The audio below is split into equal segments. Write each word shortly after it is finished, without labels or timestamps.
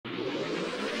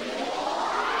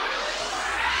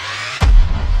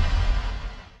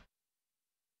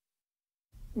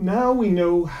now we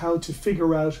know how to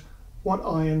figure out what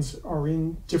ions are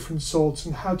in different salts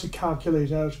and how to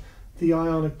calculate out the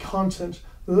ionic content.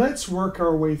 Let's work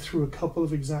our way through a couple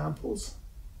of examples.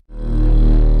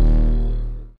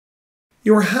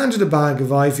 You're handed a bag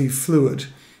of IV fluid.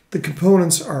 The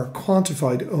components are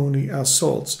quantified only as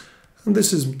salts, and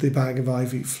this is the bag of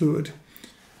IV fluid.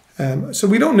 So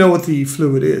we don't know what the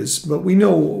fluid is, but we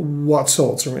know what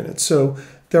salts are in it. So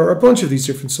there are a bunch of these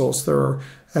different salts. There are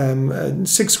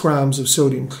 6 grams of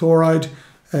sodium chloride,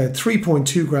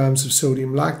 3.2 grams of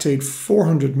sodium lactate,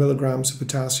 400 milligrams of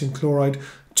potassium chloride,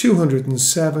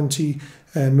 270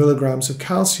 milligrams of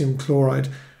calcium chloride.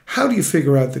 How do you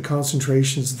figure out the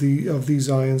concentrations of these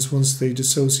ions once they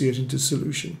dissociate into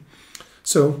solution?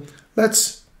 So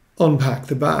let's unpack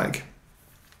the bag.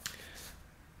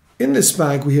 In this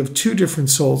bag we have 2 different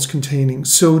salts containing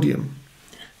sodium,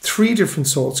 3 different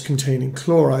salts containing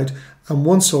chloride, and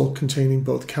 1 salt containing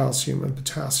both calcium and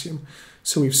potassium.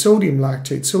 So we have sodium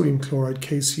lactate, sodium chloride,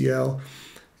 KCl,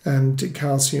 and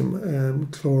calcium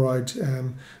chloride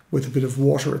with a bit of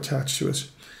water attached to it.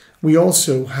 We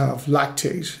also have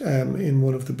lactate in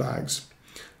one of the bags.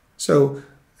 So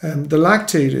the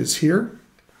lactate is here,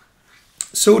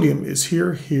 sodium is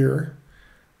here, here,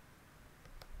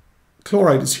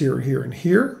 chloride is here, here, and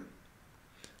here,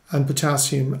 and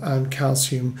potassium and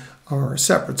calcium are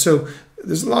separate. So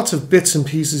there's lots of bits and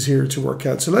pieces here to work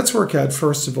out. So let's work out,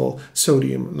 first of all,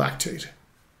 sodium lactate.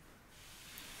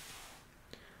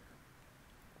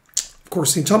 Of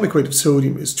course, the atomic weight of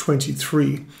sodium is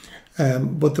 23,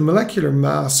 but the molecular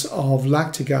mass of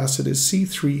lactic acid is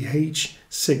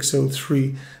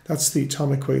C3H6O3. That's the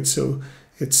atomic weight. So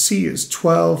its C is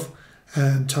 12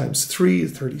 times 3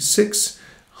 is 36.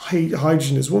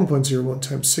 Hydrogen is 1.01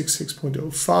 times 6,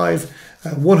 6.05.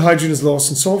 1 hydrogen is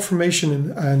lost in salt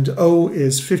formation, and O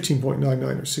is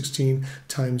 15.99 or 16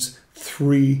 times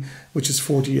 3, which is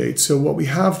 48. So what we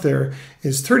have there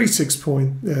is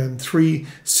 36.3,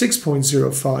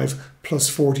 6.05 plus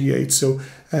 48. So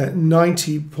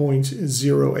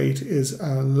 90.08 is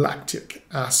a lactic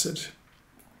acid.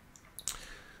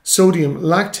 Sodium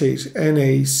lactate,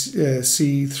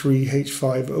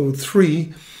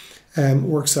 NaC3H5O3,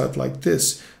 works out like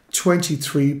this: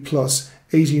 23 plus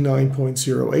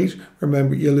 89.08.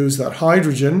 Remember, you lose that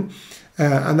hydrogen,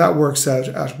 and that works out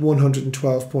at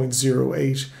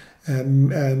 112.08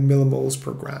 millimoles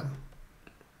per gram.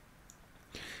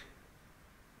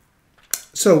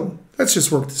 So let's just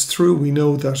work this through. We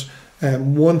know that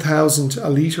 1,000 a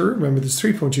litre, remember there's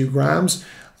 3.2 grams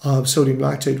of sodium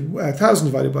lactate. 1,000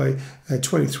 divided by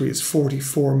 23 is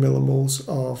 44 millimoles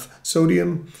of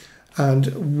sodium.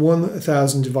 And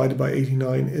 1,000 divided by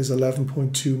 89 is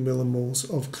 11.2 millimoles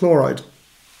of chloride.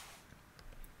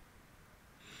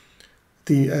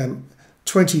 The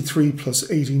 23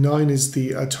 plus 89 is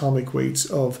the atomic weights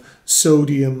of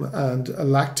sodium and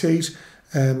lactate.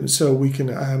 So we can,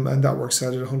 and that works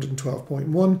out at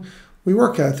 112.1. We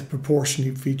work out the proportion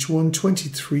of each one.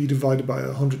 23 divided by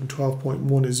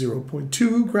 112.1 is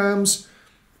 0.2 grams.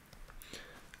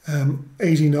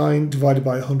 89 divided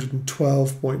by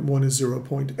 112.1 is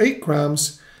 0.8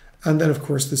 grams, and then of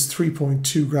course there's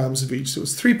 3.2 grams of each, so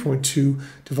it's 3.2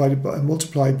 divided by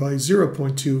multiplied by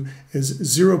 0.2 is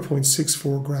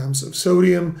 0.64 grams of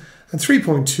sodium, and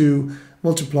 3.2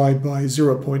 multiplied by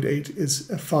 0.8 is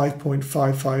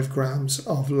 5.55 grams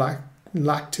of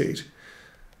lactate.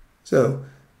 So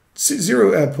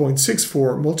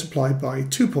 0.64 multiplied by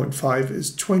 2.5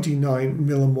 is 29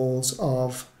 millimoles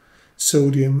of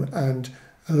sodium, and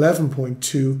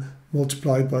 11.2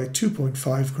 multiplied by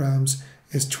 2.5 grams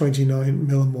is 29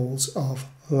 millimoles of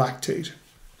lactate.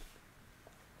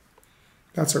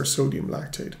 That's our sodium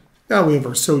lactate. Now we have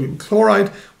our sodium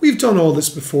chloride. We've done all this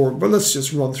before, but let's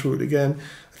just run through it again.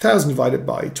 1,000 divided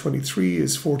by 23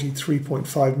 is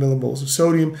 43.5 millimoles of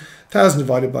sodium. 1,000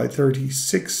 divided by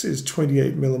 36 is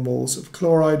 28 millimoles of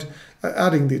chloride.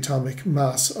 Adding the atomic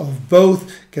mass of both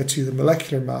gets you the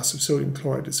molecular mass of sodium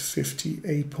chloride is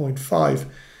 58.5.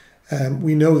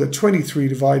 We know that 23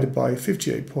 divided by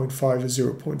 58.5 is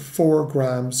 0.4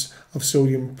 grams of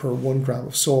sodium per 1 gram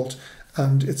of salt,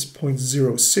 and it's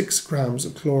 0.06 grams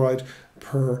of chloride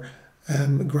per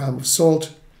gram of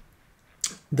salt.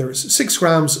 There's 6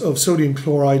 grams of sodium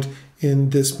chloride in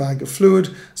this bag of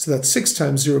fluid, so that's 6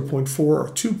 times 0.4 or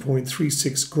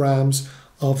 2.36 grams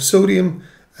of sodium,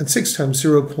 and 6 times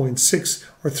 0.6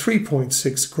 or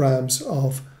 3.6 grams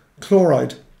of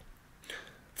chloride.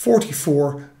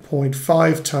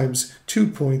 44.5 times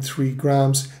 2.3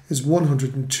 grams is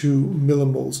 102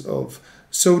 millimoles of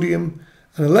sodium,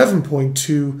 and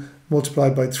 11.2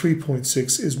 multiplied by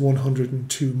 3.6 is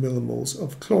 102 millimoles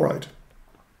of chloride. 11.2 multiplied by 3.6 is 102 millimoles of chloride. 44.5 times 2.3 grams is 102 millimoles of sodium, and 11.2 multiplied by 3.6 is 102 millimoles of chloride. 11.2 multiplied by 3.6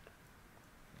 is 102 millimoles of chloride.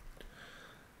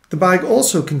 The bag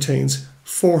also contains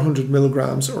 400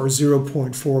 milligrams or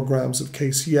 0.4 grams of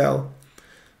KCl.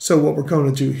 So what we're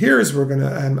going to do here is we're going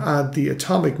to add the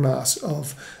atomic mass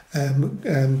of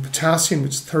potassium,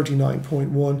 which is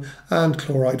 39.1, and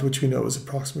chloride, which we know is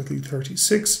approximately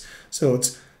 36. So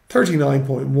it's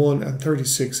 39.1 and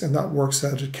 36, and that works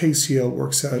out, KCl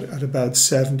works out at about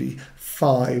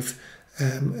 75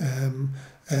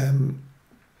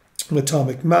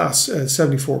 atomic mass,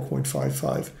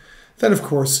 74.55. Then, of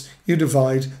course, you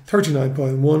divide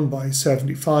 39.1 by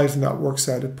 75, and that works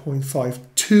out at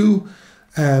 0.52,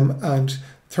 and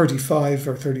 35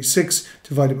 or 36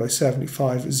 divided by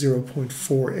 75 is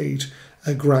 0.48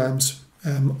 grams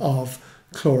of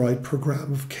chloride per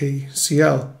gram of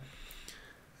KCl.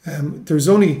 There's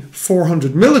only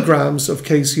 400 milligrams of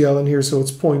KCl in here, so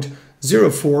it's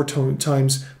 0.04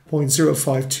 times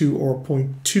 0.052 or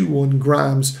 0.21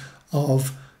 grams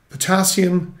of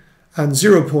potassium, and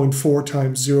 0.4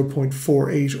 times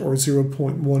 0.48 or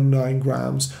 0.19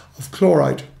 grams of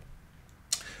chloride.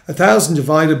 1,000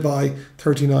 divided by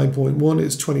 39.1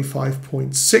 is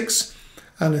 25.6,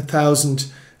 and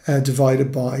 1,000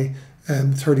 divided by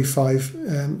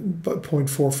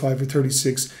 35.45 or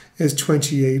 36 is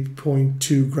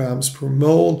 28.2 grams per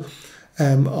mole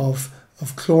of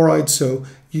chloride. So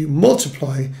you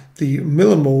multiply the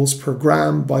millimoles per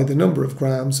gram by the number of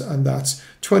grams, and that's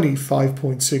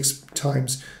 25.6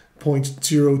 times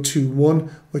 0.021,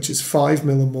 which is 5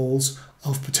 millimoles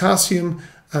of potassium,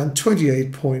 and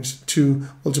 28.2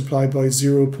 multiplied by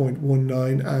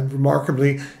 0.19, and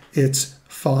remarkably, it's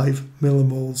 5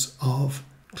 millimoles of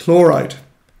chloride.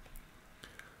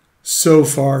 So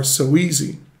far, so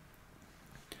easy.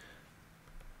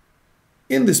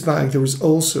 In this bag, there was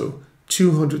also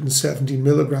 270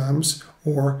 milligrams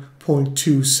or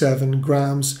 0.27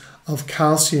 grams of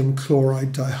calcium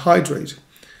chloride dihydrate.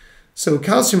 So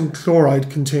calcium chloride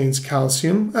contains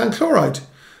calcium and chloride.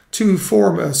 To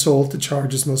form a salt, the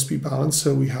charges must be balanced.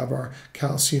 So we have our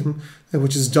calcium,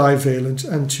 which is divalent,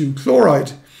 and two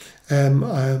chloride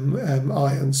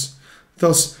ions.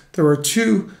 Thus, there are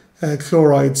two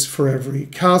chlorides for every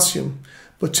calcium.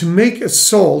 But to make a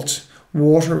salt,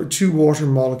 two water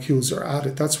molecules are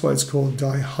added. That's why it's called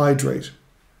dihydrate.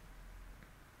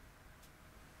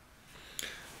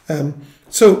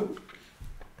 So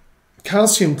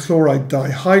calcium chloride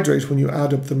dihydrate, when you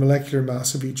add up the molecular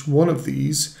mass of each one of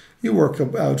these, you work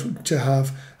out to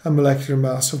have a molecular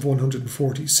mass of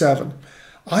 147.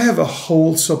 I have a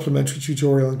whole supplementary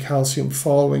tutorial on calcium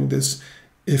following this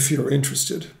if you're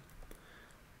interested.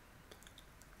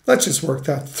 Let's just work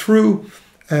that through.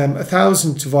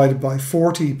 1,000 divided by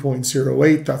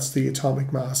 40.08, that's the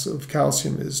atomic mass of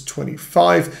calcium, is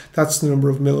 25. That's the number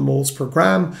of millimoles per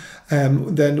gram.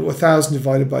 Then 1,000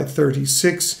 divided by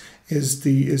 36 is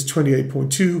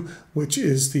 28.2, which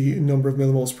is the number of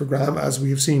millimoles per gram, as we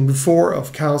have seen before,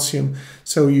 of calcium.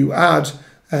 So you add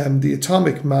the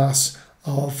atomic mass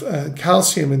of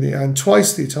calcium and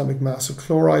twice the atomic mass of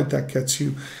chloride. That gets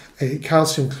you a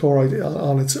calcium chloride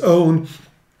on its own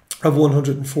of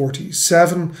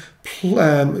 147,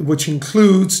 which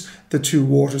includes the two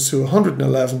water, so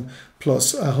 111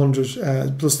 plus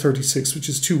 100 plus 36, which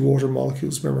is two water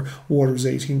molecules. Remember, water is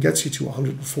 18, gets you to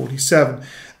 147.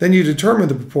 Then you determine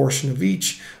the proportion of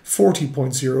each.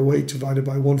 40.08 divided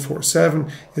by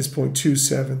 147 is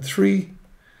 0.273.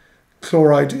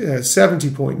 Chloride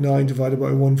 70.9 divided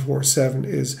by 147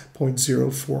 is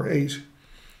 0.048.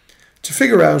 To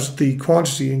figure out the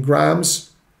quantity in grams,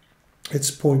 it's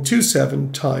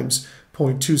 0.27 times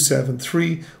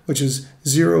 0.273, which is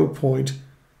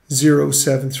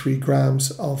 0.073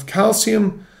 grams of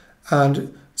calcium,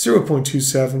 and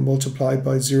 0.27 multiplied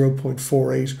by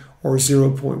 0.48 or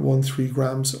 0.13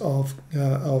 grams of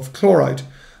chloride.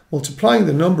 Multiplying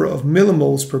the number of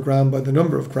millimoles per gram by the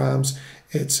number of grams,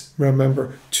 it's,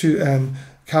 remember,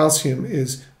 calcium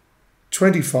is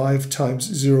 25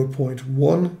 times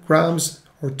 0.1 grams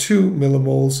or 2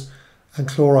 millimoles, and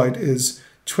chloride is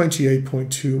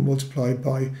 28.2 multiplied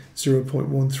by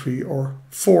 0.13 or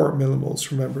 4 millimoles.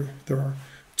 Remember, there are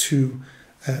two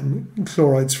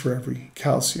chlorides for every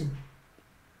calcium.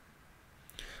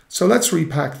 So let's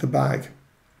repack the bag.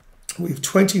 We have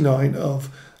 29 of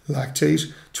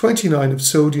lactate, 29 of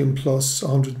sodium plus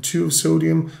 102 of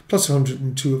sodium, plus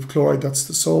 102 of chloride, that's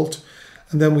the salt.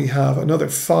 And then we have another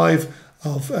 5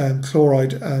 of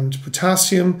chloride and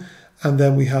potassium. And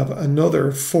then we have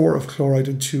another 4 of chloride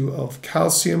and 2 of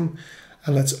calcium.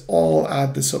 And let's all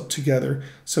add this up together.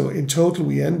 So in total,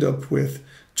 we end up with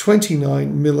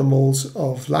 29 millimoles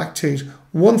of lactate,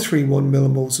 131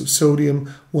 millimoles of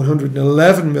sodium,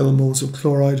 111 millimoles of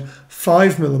chloride,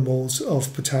 5 millimoles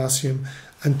of potassium,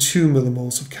 and 2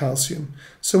 millimoles of calcium.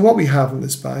 So what we have in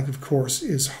this bag, of course,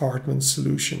 is Hartmann's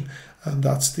solution, and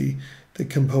that's the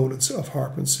components of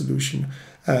Hartmann's solution.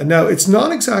 Now, it's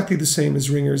not exactly the same as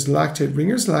Ringer's lactate.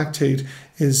 Ringer's lactate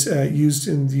is used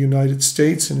in the United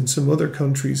States and in some other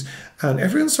countries, and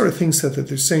everyone sort of thinks that they're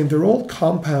the same. They're all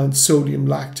compound sodium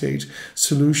lactate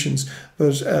solutions,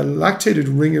 but lactated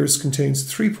Ringer's contains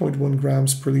 3.1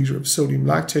 grams per litre of sodium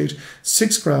lactate,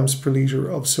 6 grams per litre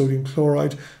of sodium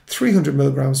chloride, 300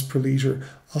 milligrams per litre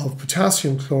of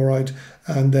potassium chloride,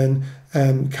 and then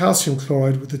calcium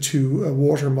chloride with the two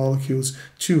water molecules,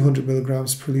 200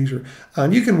 milligrams per litre.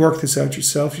 And you can work this out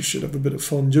yourself. You should have a bit of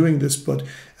fun doing this, but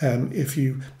if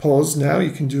you pause now,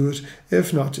 you can do it.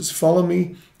 If not, just follow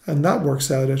me, and that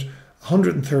works out at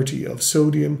 130 of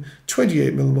sodium,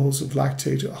 28 millimoles of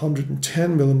lactate,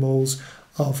 110 millimoles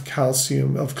of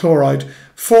chloride,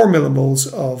 4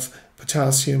 millimoles of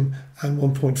potassium, and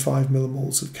 1.5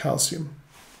 millimoles of calcium.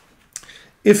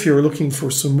 If you're looking for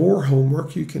some more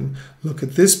homework, you can look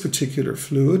at this particular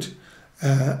fluid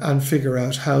and figure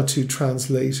out how to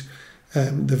translate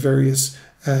the various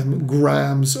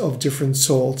grams of different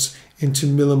salts into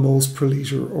millimoles per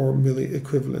litre or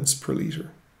milliequivalents per litre.